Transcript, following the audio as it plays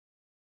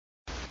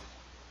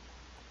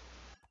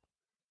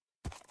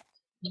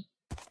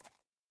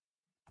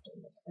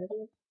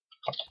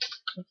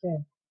Okay.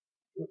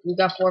 We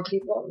got 4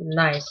 people?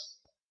 Nice.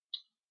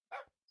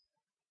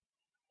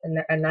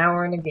 An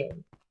hour in a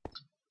game.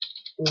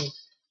 Ooh.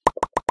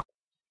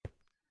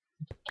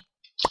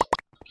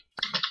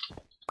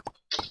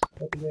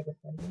 What you're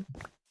defending?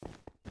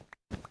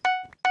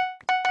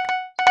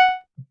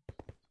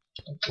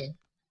 Okay.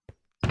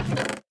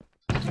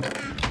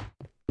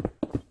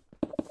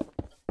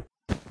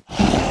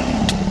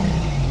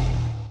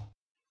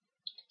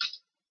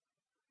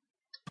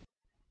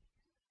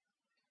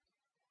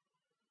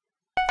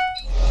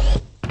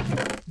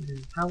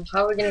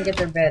 How are we gonna get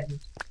their bed?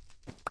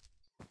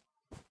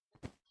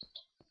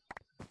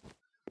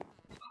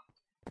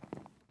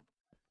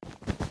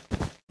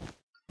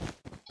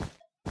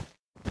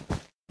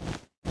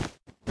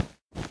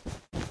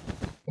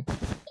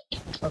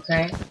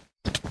 Okay.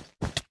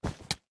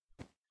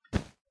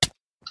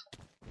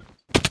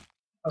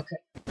 Okay.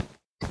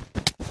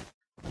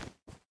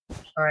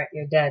 Alright,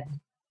 you're dead.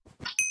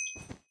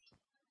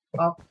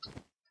 Oh.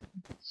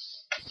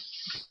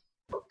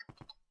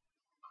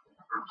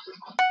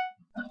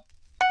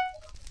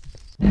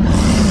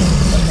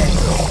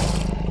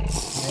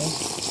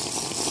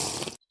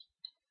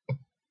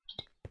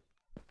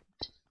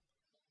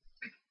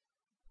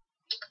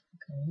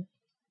 Okay.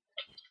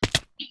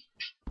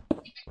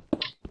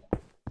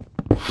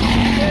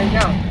 There you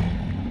go.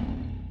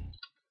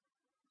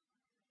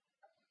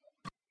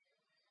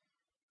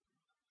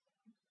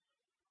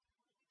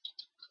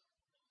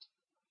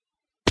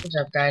 Good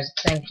job, guys.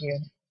 Thank you.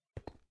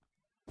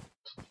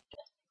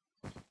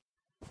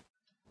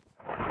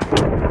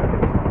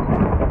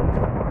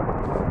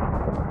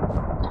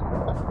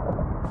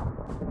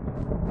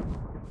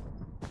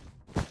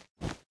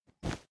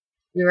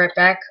 Be right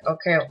back.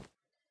 Okay.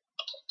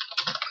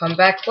 Come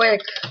back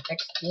quick.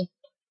 XP.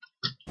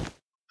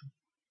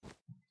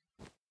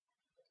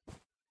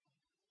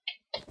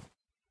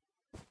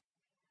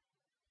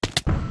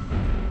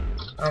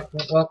 Oh,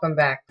 welcome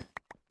back.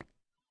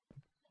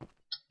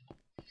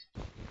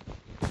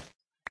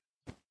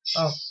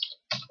 Oh.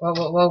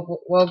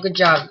 Well, good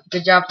job.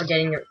 Good job for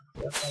getting your...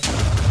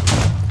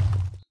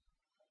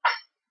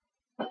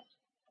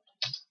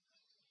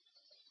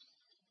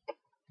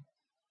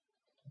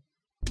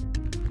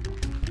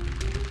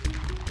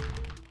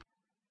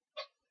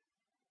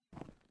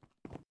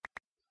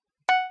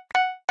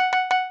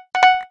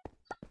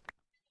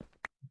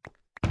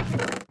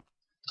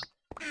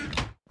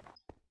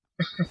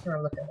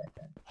 Look at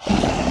that.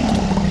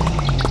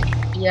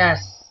 Yes.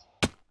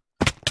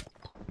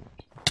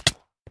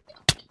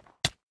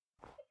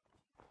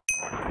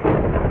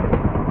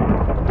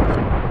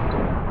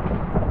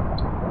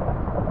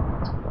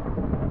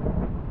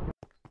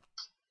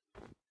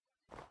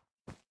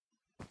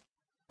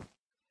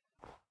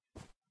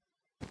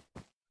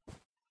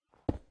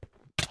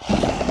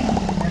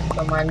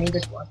 Don't mind me,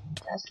 just walking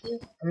past you.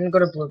 I'm gonna go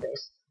to blue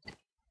base.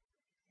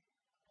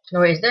 No,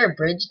 wait, is there a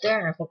bridge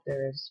there? I hope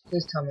there is.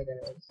 Please tell me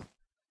there is.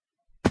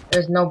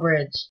 There's no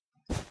bridge.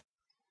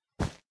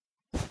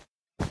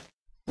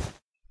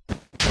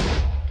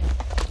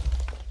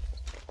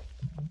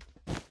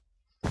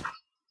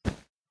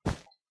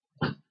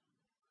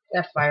 They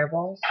have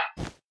fireballs.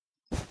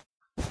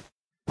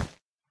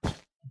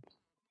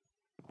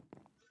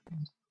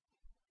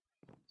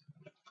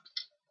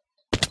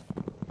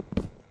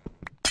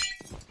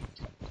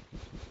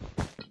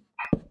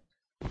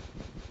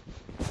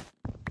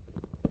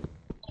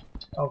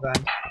 Oh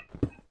god.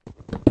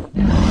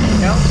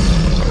 No?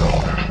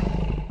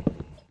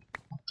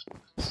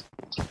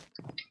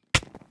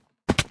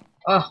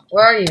 Oh,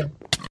 where are you?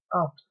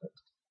 Oh.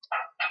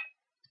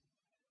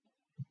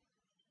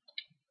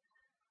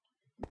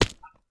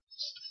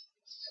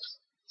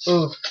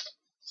 Oof.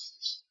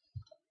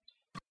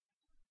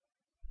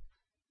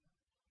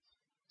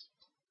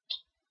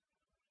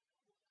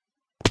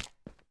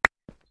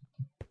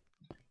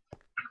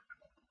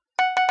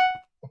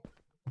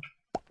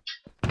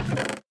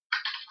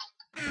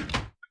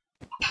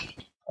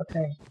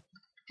 Okay.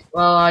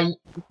 Well,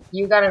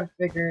 you gotta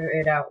figure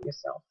it out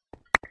yourself.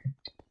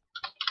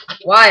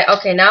 Why?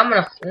 Okay, now I'm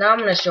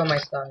gonna show my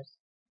stars.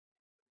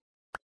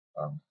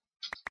 Oh.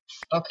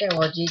 Okay,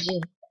 well,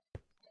 GG.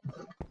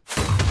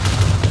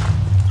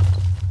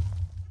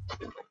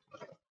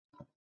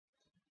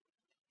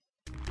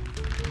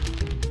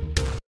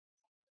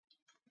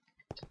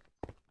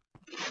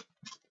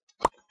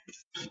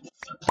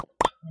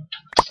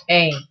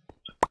 Hey.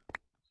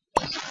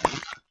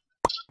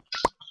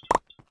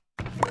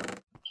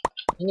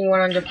 You need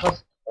 100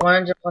 plus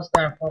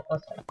 10, 4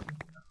 plus 10.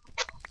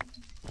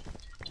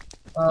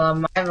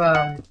 I have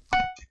like,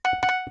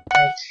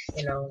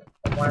 you know,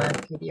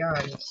 100 PDR.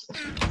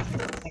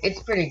 And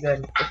it's pretty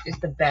good. It's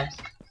the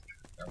best.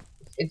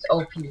 It's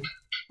OP.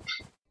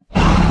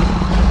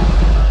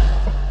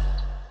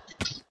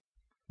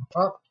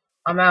 Oh,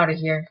 I'm out of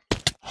here.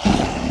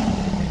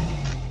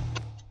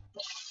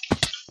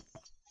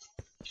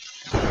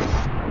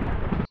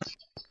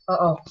 Uh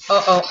oh.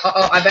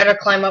 I better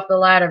climb up the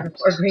ladder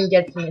before Green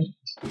gets me.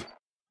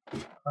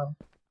 Oh.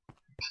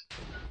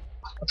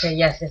 Okay,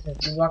 yes,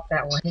 you walk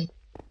that way.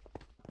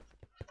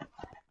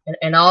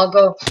 And I'll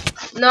go.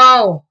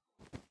 No!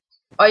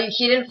 Oh,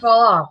 he didn't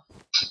fall off.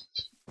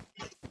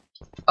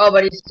 Oh,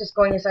 but he's just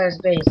going inside his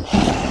base.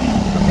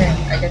 Okay,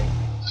 I get.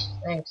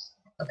 Thanks.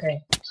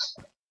 Okay.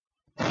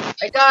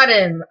 I got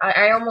him!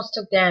 I almost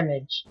took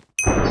damage.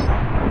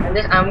 And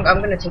this, I'm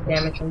gonna take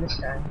damage from this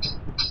guy.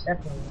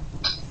 Definitely.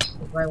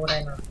 Why would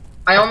I not?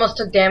 I almost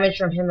took damage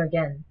from him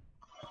again.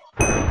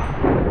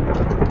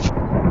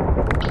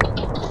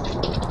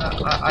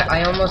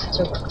 I almost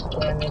took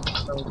damage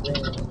from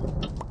him.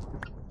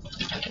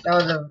 That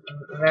was a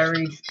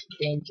very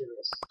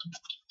dangerous.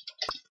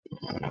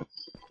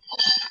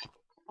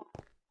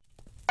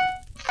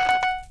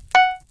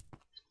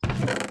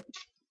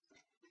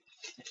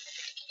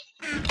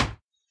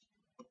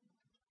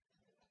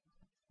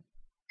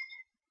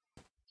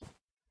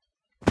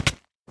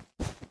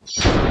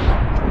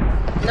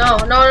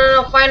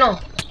 No, final!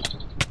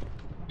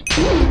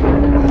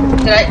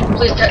 Did I,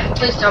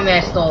 please tell me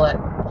I stole it.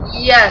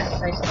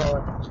 Yes, I stole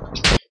it.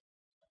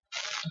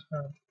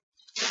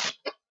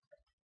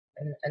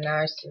 And now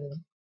I see.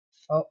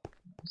 Oh,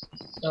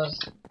 so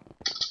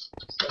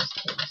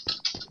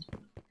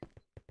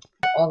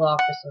all the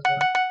officers.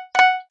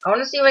 I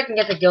want to see if I can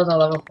get the guild to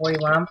level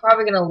 41. I'm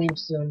probably gonna leave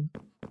soon.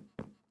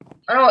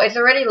 Oh no, it's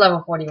already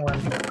level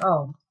 41.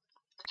 Oh.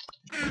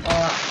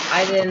 Oh,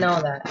 I didn't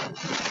know that.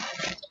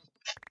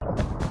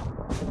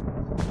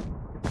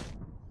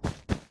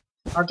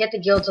 I'll get the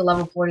guild to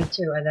level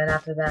 42, and then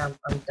after that,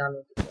 I'm done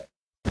with the guild.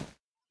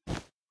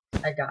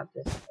 I got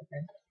this,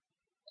 okay?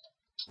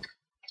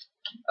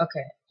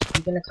 Okay,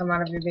 you gonna come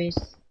out of your base?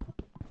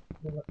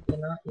 You're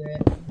not? You're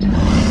in. Can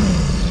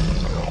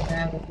I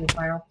have a free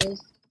final,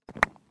 please?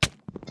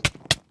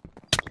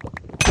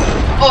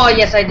 Oh,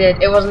 yes, I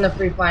did. It wasn't a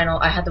free final.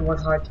 I had to work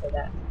hard for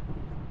that.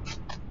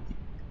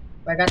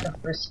 But I got the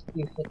first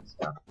few hits,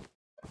 though.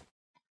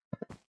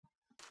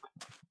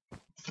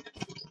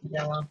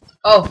 Yeah, well.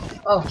 Oh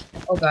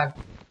god.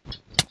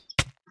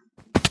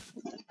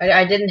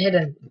 I didn't hit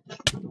him.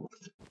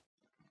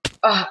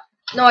 Ah,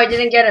 no, I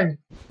didn't get him.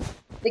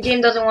 The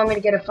game doesn't want me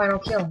to get a final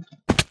kill.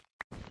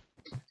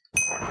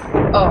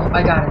 Oh,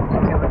 I got it.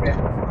 Okay, we're good.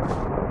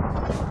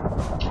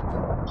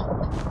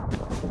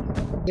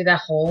 See that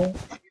hole?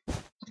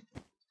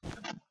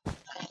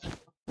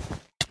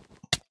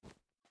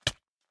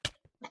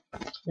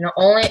 You know,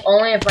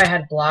 only if I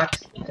had blocks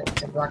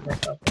to block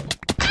myself in.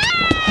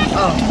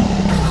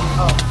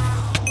 Oh,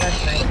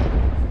 that's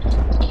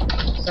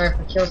nice. Sorry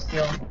for kill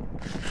steal.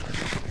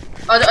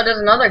 Oh, there's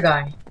another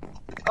guy.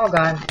 Oh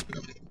god.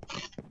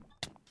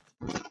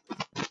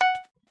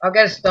 I'll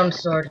get a stone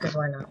sword, because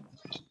why not?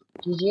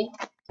 GG.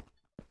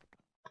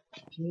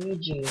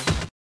 GG.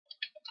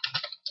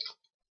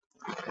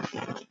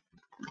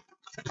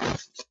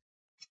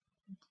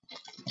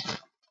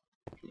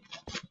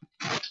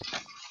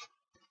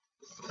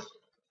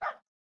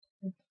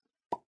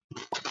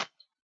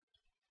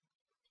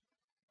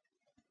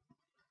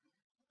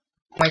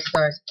 My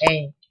stars.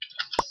 A.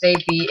 Say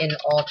B in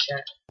all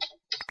chat.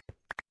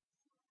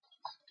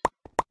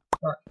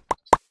 What?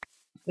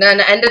 No,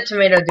 end the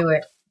tomato, do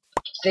it.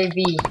 Say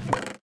B.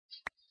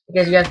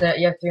 Because you have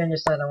 300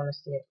 stars, I wanna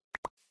see it.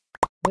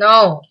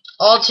 No!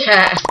 All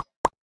chat!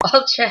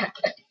 All chat!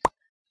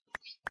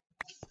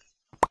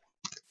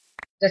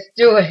 Just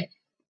do it!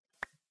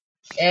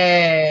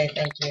 Hey,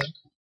 thank you.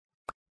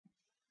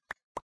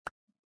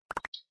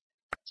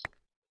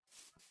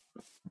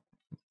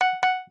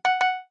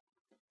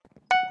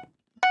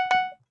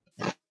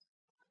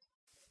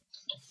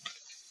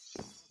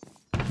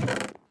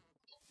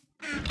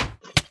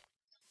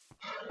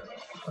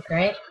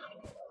 Okay.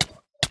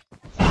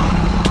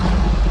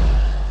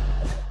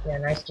 Yeah,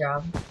 nice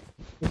job.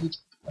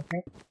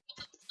 Okay.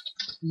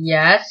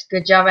 Yes,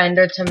 good job,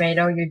 Ender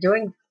Tomato. You're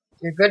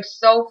good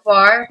so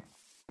far.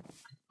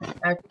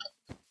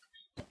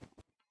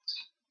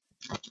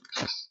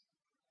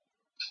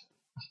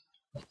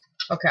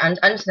 Okay, I'm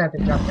just gonna have to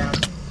drop down.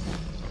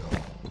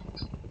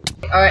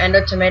 Alright,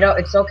 Ender Tomato,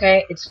 it's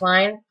okay, it's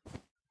fine.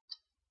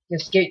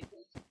 Just give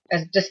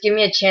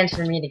me a chance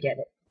for me to get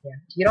it. Yeah,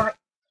 you don't.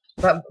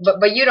 But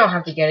you don't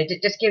have to get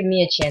it. Just give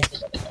me a chance to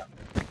get it.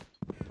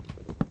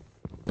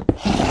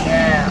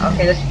 Yeah.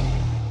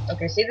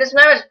 Okay. See, this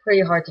map is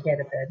pretty hard to get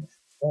a bed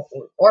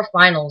or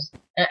finals,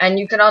 and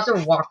you can also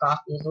walk off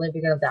easily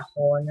because of that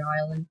hole in your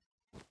island.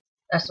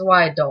 That's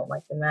why I don't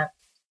like the map.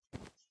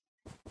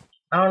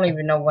 I don't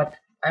even know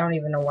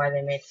why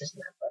they made this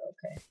map, but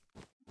okay.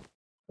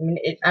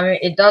 I mean,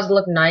 it does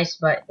look nice,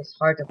 but it's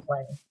hard to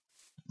play.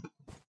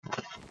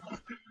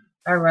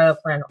 I'd rather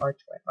play on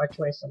Archway.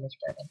 Archway is so much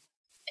better.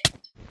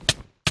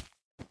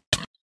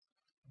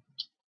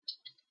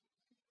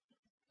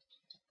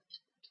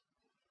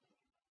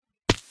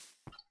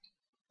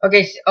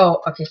 Okay,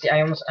 okay, see,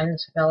 I almost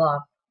fell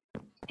off.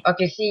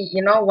 Okay, see,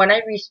 you know, when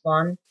I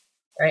respawn,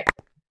 right?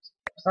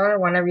 So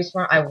when I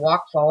respawn, I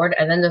walk forward,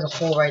 and then there's a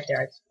hole right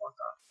there, I just walk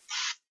off.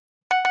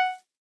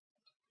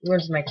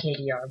 Ruins my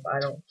KDR, but I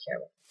don't care.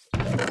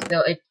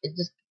 Still,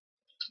 it's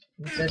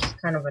just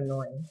kind of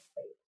annoying.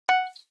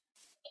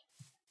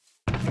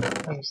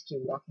 I just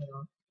keep walking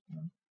on.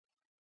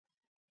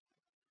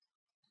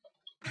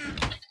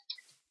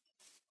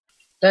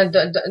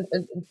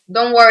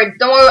 Don't worry,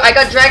 don't worry. I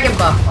got dragon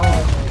buff.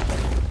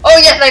 Oh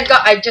yes,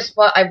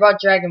 I brought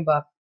dragon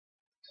buff.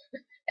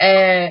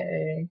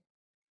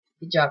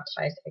 Good job,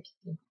 Ty's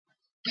XP.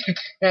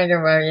 Don't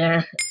worry,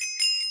 yeah.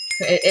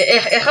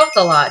 It helped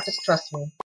a lot. Just trust me.